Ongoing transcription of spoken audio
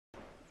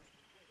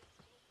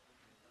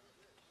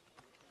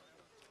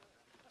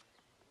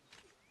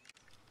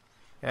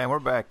And we're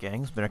back,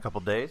 gang. It's been a couple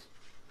days.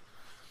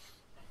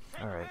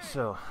 Alright,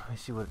 so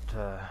let's see what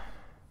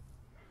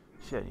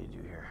shit I need to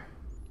do here.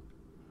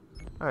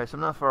 Alright, so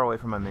I'm not far away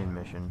from my main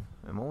mission.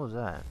 And what was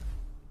that?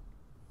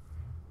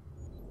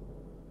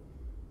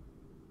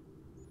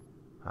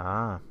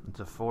 Ah,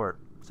 it's a fort.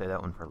 Say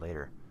that one for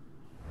later.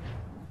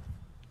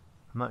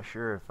 I'm not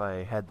sure if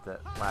I had that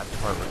last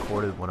part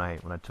recorded when I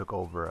took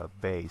over a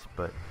base,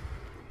 but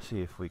see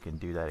if we can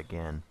do that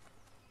again.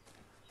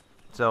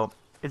 So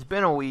it's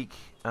been a week.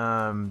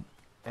 I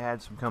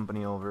had some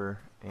company over,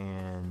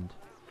 and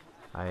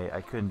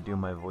I couldn't do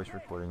my voice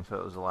recording, so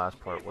it was the last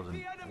part.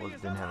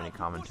 Didn't have any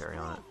commentary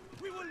on it.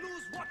 We will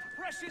lose what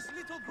precious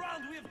little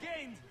ground we have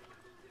gained.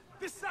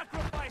 The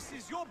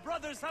sacrifices your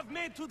brothers have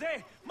made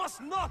today must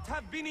not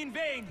have been in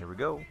vain. Here we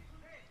go.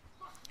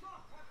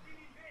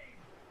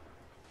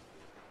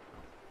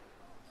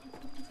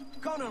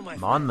 Connor, my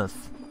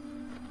Monmouth,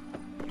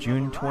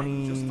 June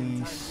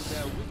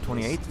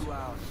 28th.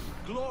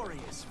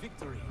 Glorious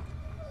victory.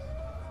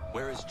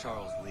 Where is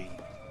Charles Lee?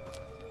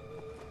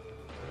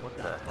 What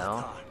the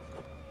hell?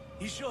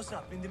 He shows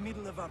up in the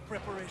middle of our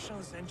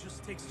preparations and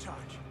just takes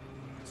charge.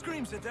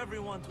 Screams at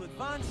everyone to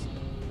advance,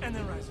 and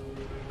then rises.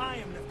 I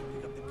am left to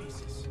pick up the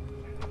pieces.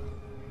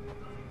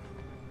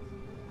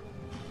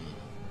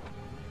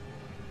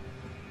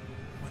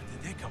 Where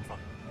did they come from?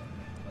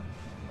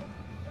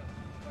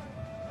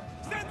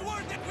 Send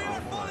word that we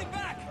are falling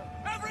back!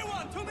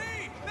 Everyone, to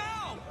me!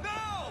 Now!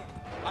 Now!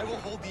 I will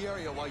hold the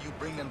area while you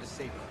bring them to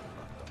safety.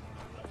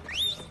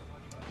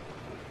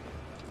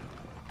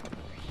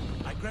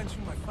 I grant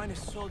you my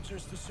finest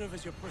soldiers to serve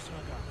as your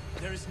personal guard.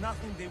 There is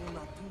nothing they will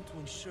not do to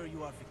ensure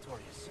you are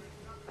victorious.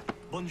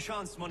 Bonne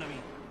chance, mon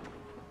ami.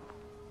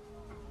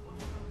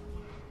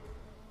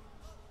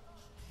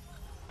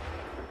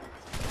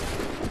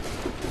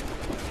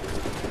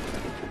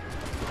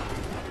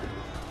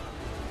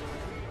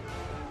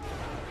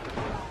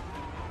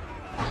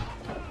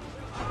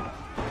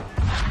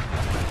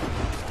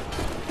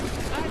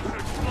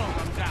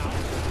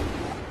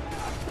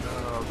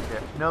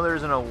 No,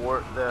 there's an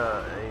award,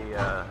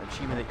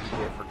 achievement that you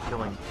get for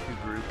killing 2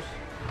 groups.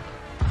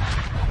 So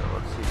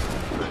let's see if we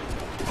can do it.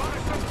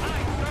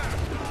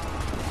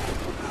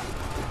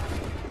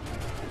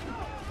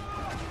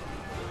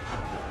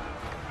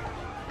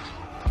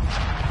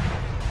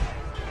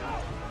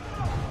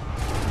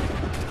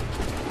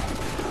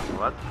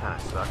 Well, that kind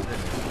of sucked,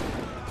 didn't it?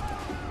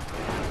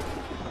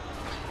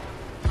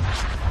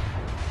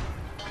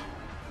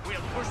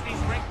 We'll push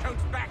these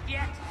redcoats back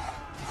yet.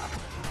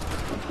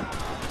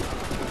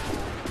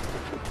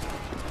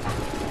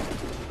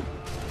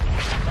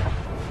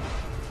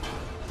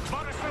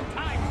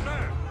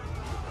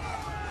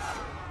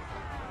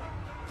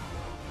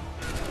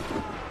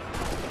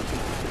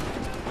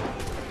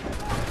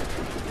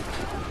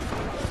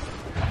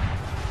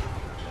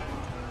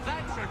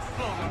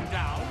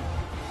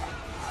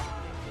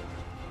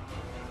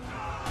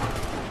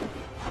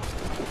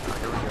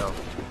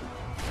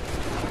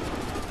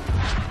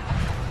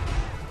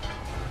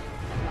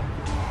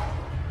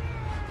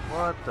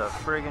 What the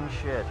friggin'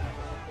 shit?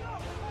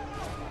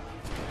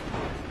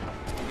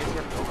 You guys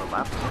have to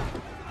overlap them.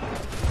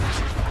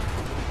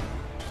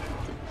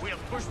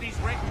 We'll push these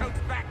redcoats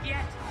back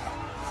yet.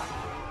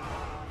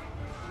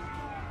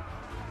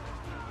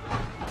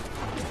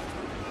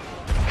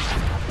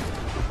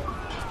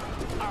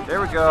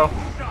 There we go.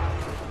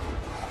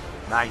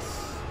 Nice.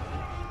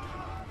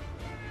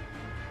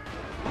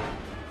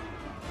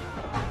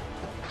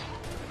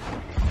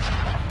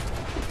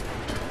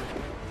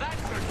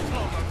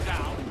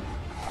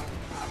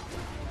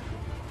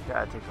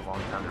 God, it takes a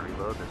long time to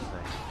reload this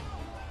thing.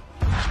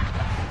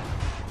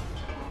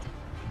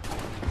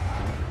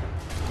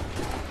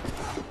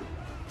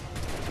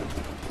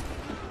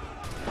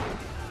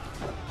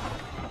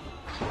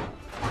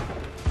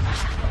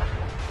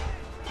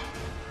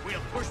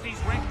 We'll push these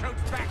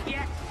redcoats back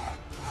yet.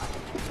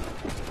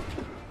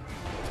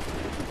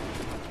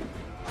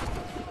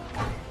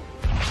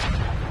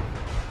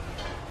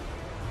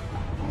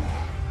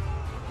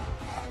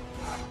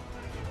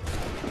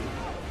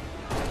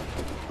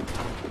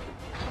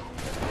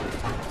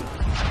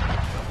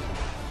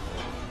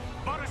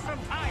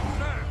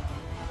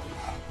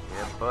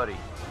 Buddy.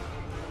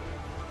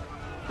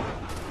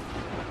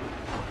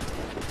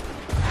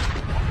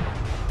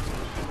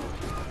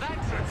 That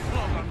should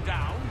slow them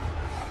down.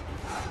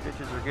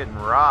 Bitches are getting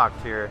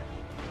rocked here.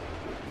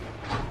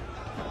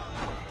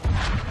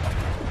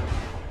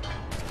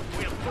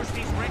 We'll push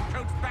these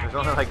redcoats back. There's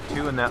only like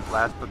 2 in that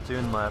last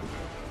platoon left.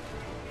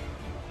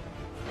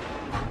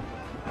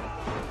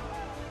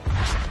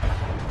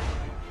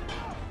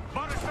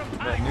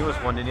 That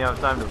newest one didn't have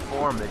time to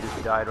form, they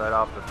just died right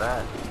off the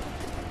bat.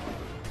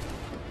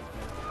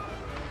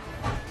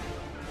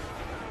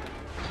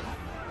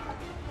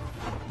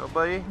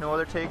 Nobody? No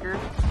other takers?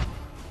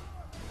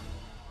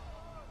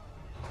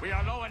 We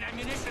are low on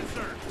ammunition,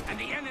 sir, and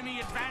the enemy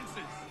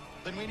advances.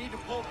 Then we need to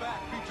pull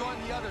back, rejoin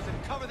the others,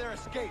 and cover their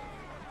escape.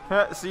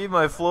 See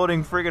my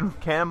floating friggin'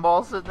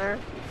 cannonball sitting there?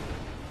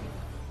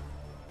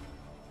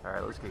 Alright,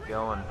 Alright, let's get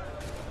going.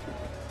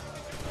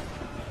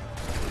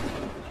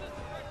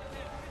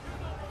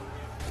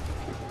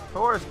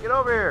 Horse, get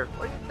over here!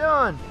 What are you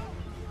doing?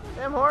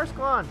 Damn horse,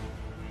 come on!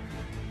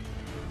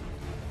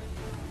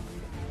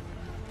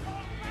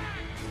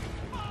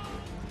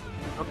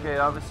 Okay,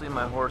 obviously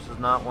my horse does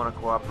not want to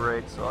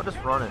cooperate, so I'll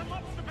just run it.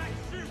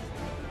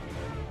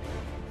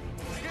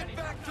 Get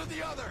back to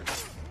the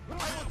others! I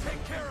will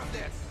take care of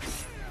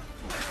this!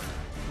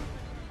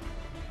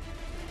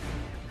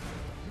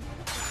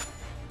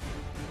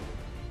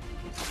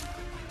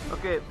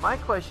 Okay, my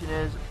question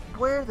is,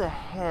 where the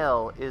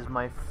hell is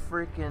my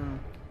freaking,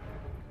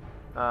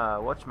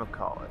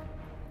 whatchamacallit?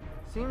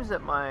 Seems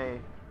that I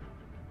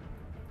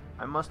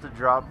must have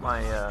dropped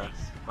my,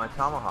 my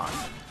tomahawk.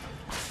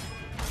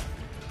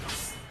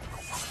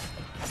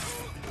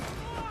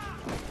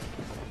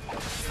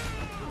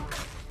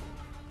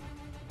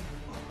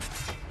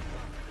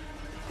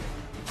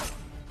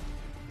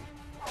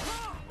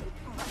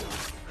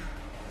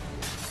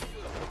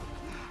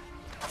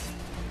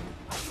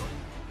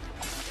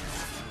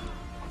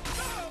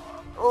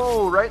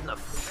 Oh, right in the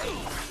face.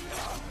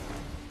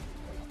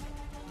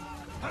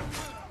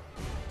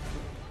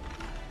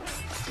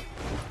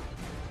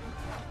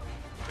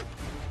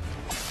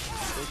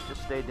 Bitch,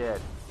 just stay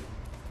dead.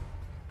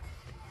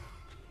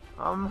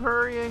 I'm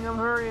hurrying, I'm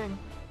hurrying.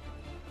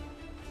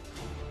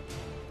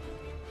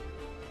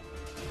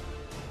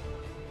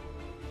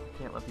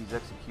 Can't let these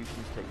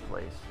executions take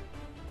place.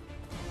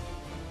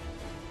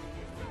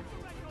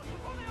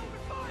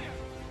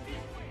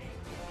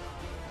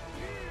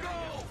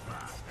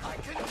 I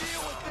can deal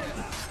with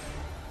this!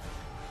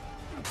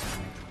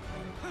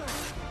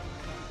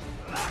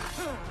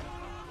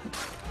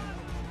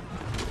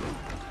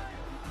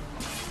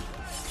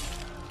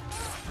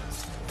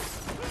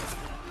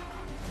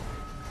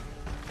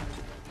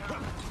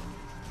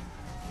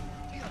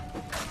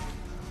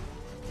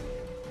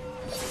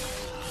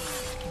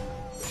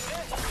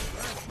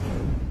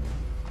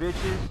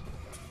 Bitches.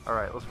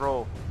 Alright, let's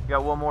roll. We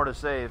got one more to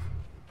save.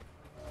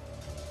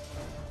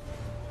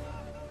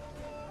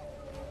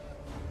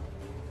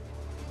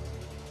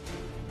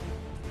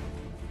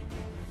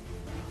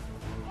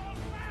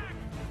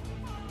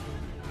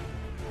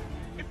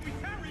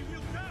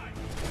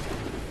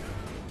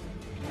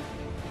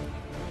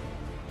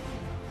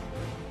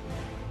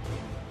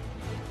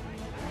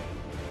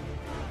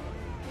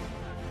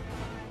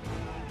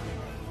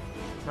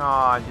 Oh,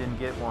 I didn't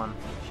get one.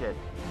 Shit.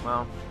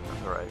 Well,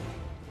 that's alright.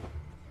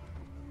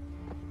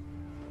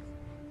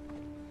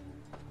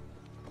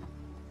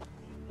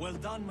 Well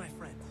done, my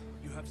friend.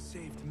 You have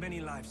saved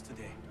many lives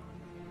today.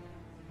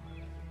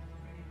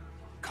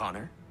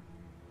 Connor?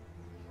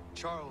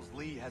 Charles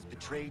Lee has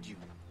betrayed you.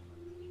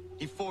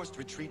 He forced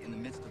retreat in the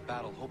midst of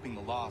battle, hoping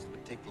the loss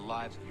would take the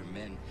lives of your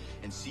men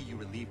and see you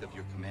relieved of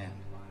your command.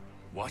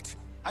 What?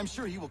 I'm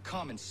sure he will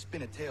come and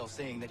spin a tale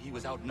saying that he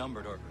was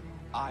outnumbered or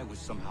I was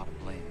somehow to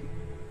blame.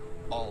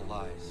 All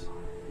lies.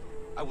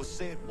 I will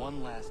say it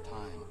one last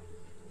time.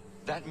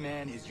 That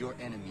man is your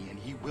enemy, and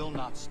he will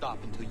not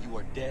stop until you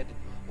are dead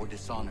or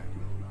dishonored.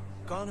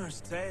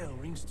 Connor's tale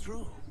rings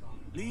true.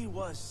 Lee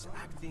was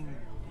acting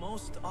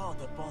most odd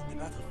upon the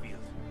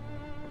battlefield.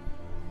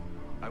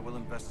 I will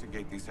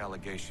investigate these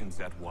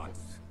allegations at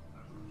once.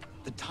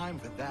 The time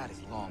for that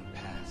is long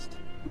past.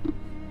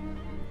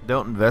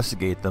 Don't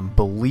investigate them,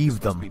 believe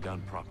This must them. be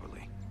done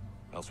properly,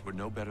 else we're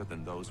no better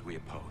than those we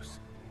oppose.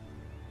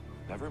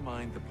 Never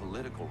mind the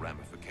political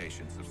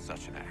ramifications of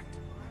such an act.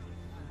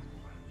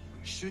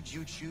 Should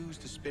you choose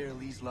to spare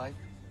Lee's life,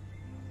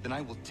 then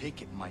I will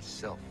take it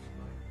myself.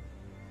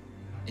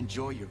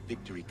 Enjoy your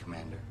victory,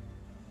 Commander.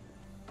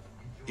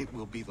 It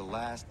will be the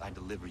last I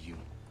deliver you.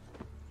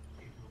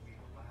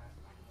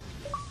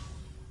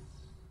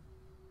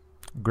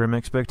 Grim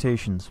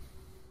Expectations.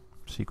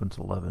 Sequence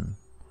 11.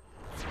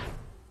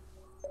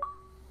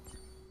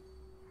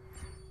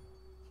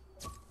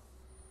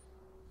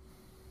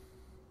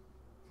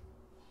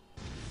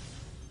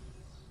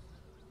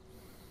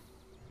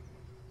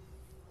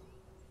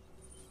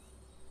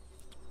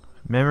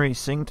 Memory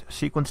synced.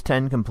 Sequence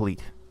 10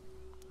 complete.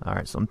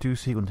 Alright, some 2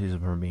 sequences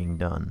are being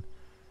done.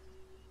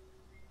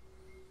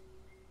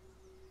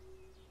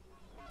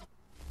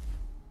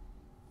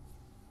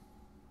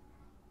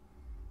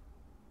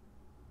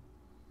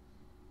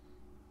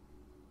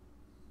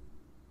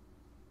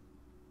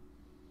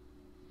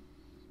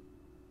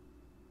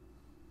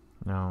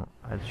 Now,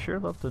 I'd sure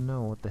love to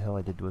know what the hell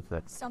I did with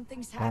that.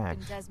 Something's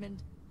happened, Axe.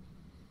 Desmond.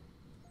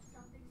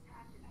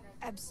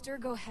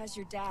 Abstergo has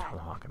your dad.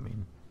 Tomahawk, I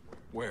mean.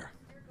 Where?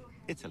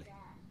 Italy.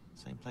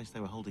 Same place they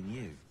were holding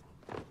you.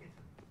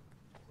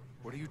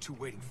 What are you two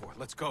waiting for?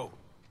 Let's go.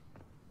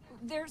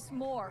 There's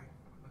more.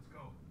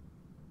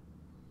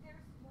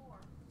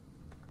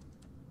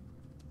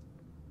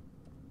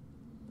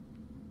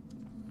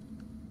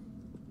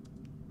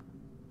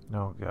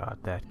 Oh god,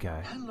 that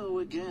guy. Hello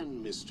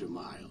again, Mr.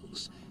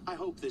 Miles. I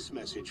hope this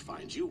message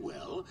finds you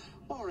well,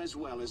 or as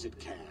well as it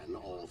can,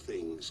 all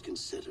things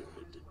considered.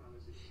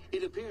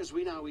 It appears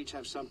we now each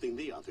have something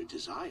the other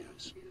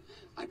desires.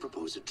 I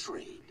propose a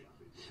trade.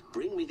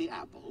 Bring me the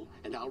apple,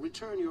 and I'll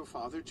return your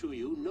father to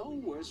you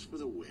no worse for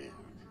the wear.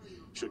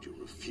 Should you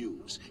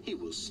refuse, he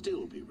will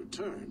still be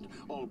returned,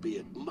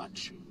 albeit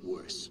much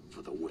worse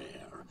for the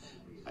wear.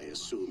 I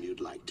assume you'd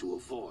like to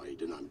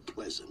avoid an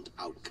unpleasant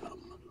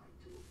outcome.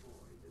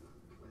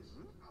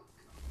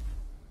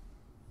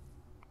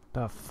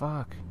 The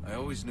fuck? I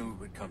always knew it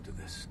would come to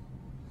this.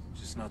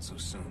 Just not so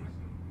soon.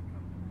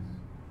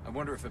 I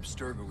wonder if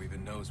Abstergo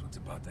even knows what's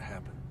about to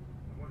happen.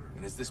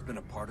 And has this been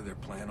a part of their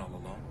plan all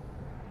along?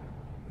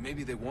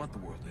 Maybe they want the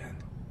world to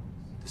end.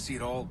 To see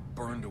it all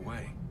burned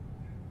away.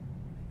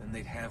 Then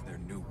they'd have their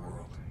new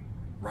world,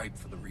 ripe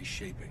for the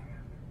reshaping.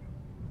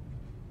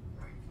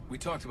 We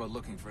talked about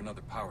looking for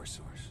another power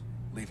source,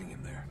 leaving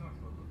him there.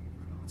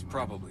 It's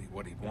probably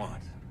what he'd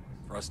want,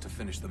 for us to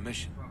finish the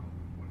mission.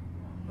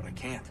 But I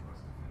can't.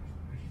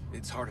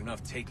 It's hard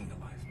enough taking a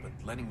life, but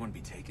letting one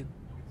be taken?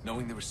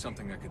 Knowing there was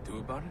something I could do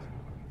about it?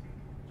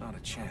 Not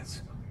a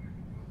chance.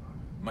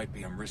 Might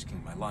be I'm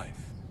risking my life,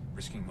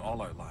 risking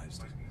all our lives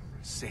to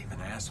save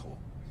an asshole.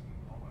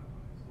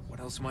 What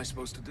else am I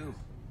supposed to do?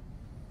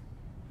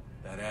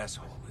 That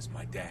asshole is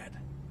my dad.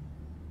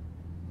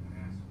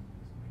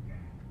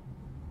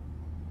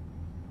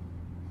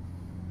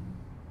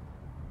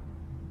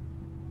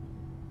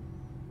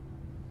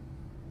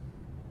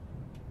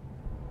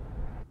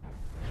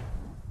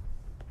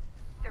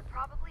 They're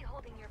probably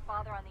holding your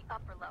father on the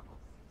upper levels.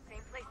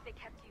 Same place they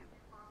kept you.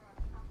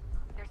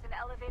 There's an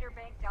elevator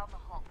bank down the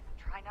hall.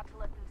 Try not to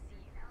let them see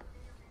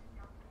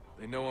you.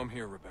 They know I'm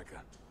here,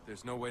 Rebecca.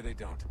 There's no way they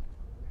don't.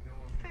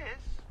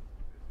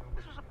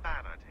 This was a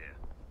bad idea.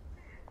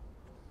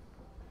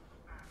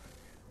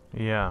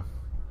 Yeah.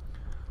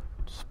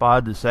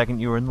 Spotted the second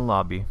you were in the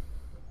lobby.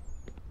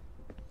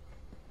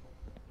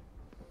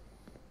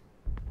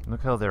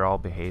 Look how they're all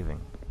behaving.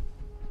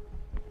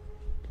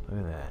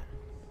 Look at that.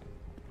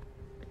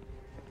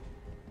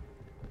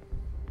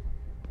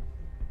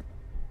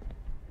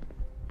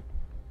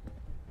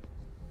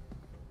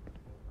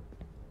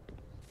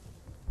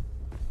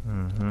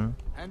 Mm-hmm.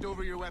 Hand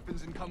over your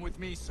weapons and come with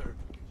me, sir.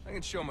 I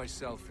can show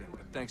myself in,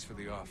 but thanks for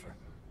the offer.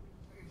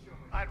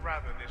 I'd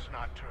rather this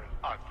not turn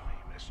ugly,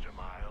 Mr.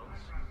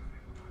 Miles.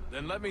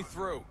 Then let me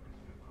through.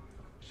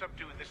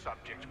 Subdue the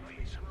subject,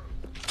 please.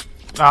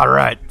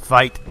 Alright,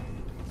 fight.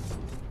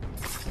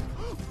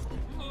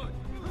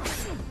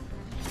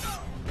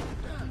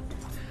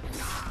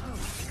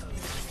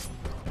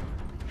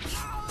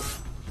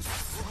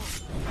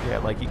 Yeah,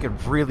 like you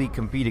could really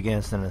compete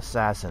against an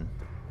assassin.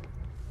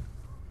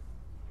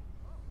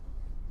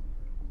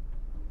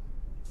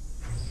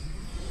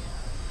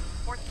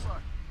 Fourth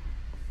floor.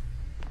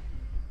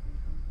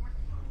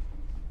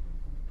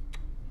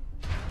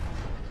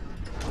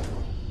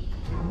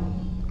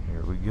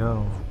 Here we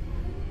go.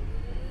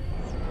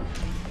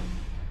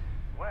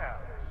 Well,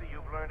 see,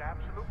 you've learned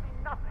absolutely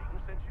nothing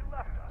since you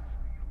left us.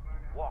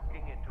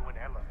 Walking into an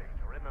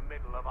elevator in the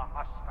middle of a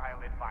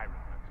hostile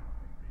environment.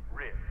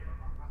 Really?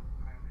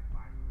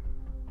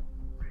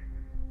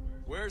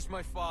 Where's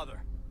my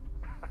father?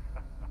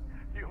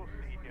 You'll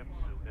see him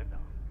soon enough.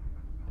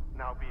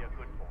 Now be a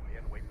good boy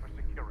and wait for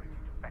security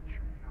to fetch you.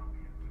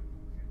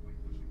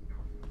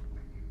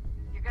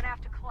 You're gonna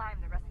have to climb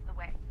the rest of the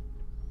way.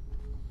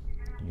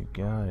 You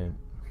got it.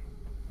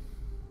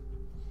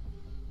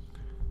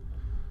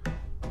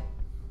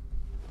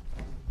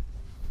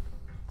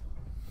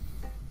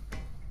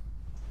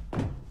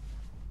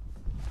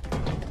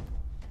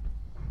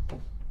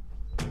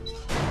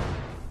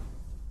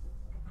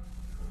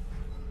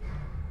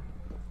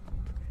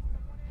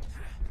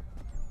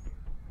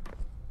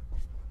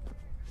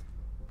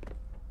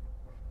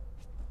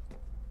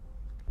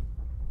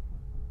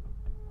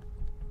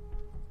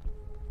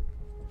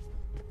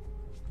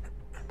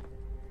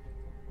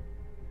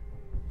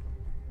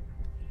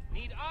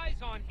 Need eyes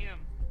on him.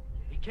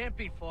 He can't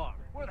be far.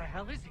 Where the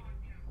hell is he?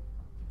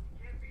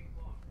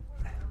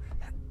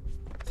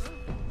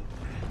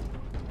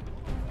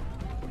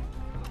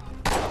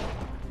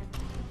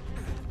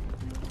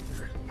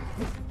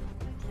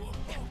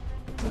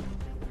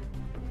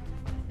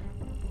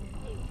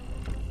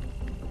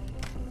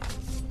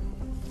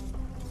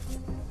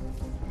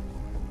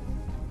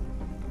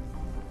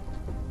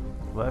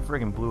 Well, that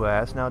friggin' blew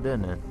ass now,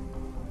 didn't it?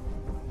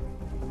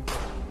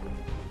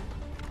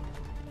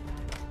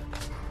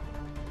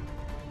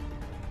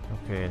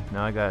 Okay,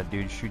 now I got a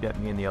dude shoot at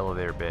me in the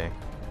elevator bay.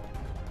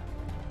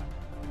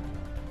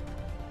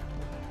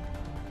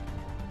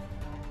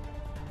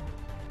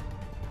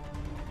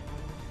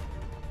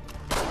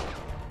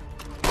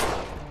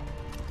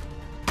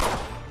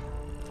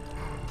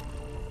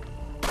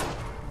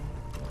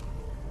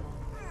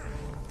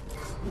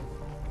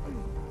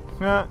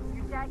 Ah.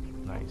 Your dad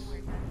can Nice.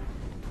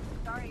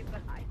 Sorry,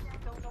 but I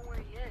just don't know where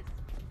he is.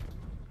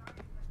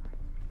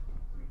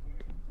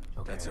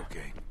 That's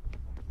okay.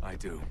 I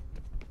do.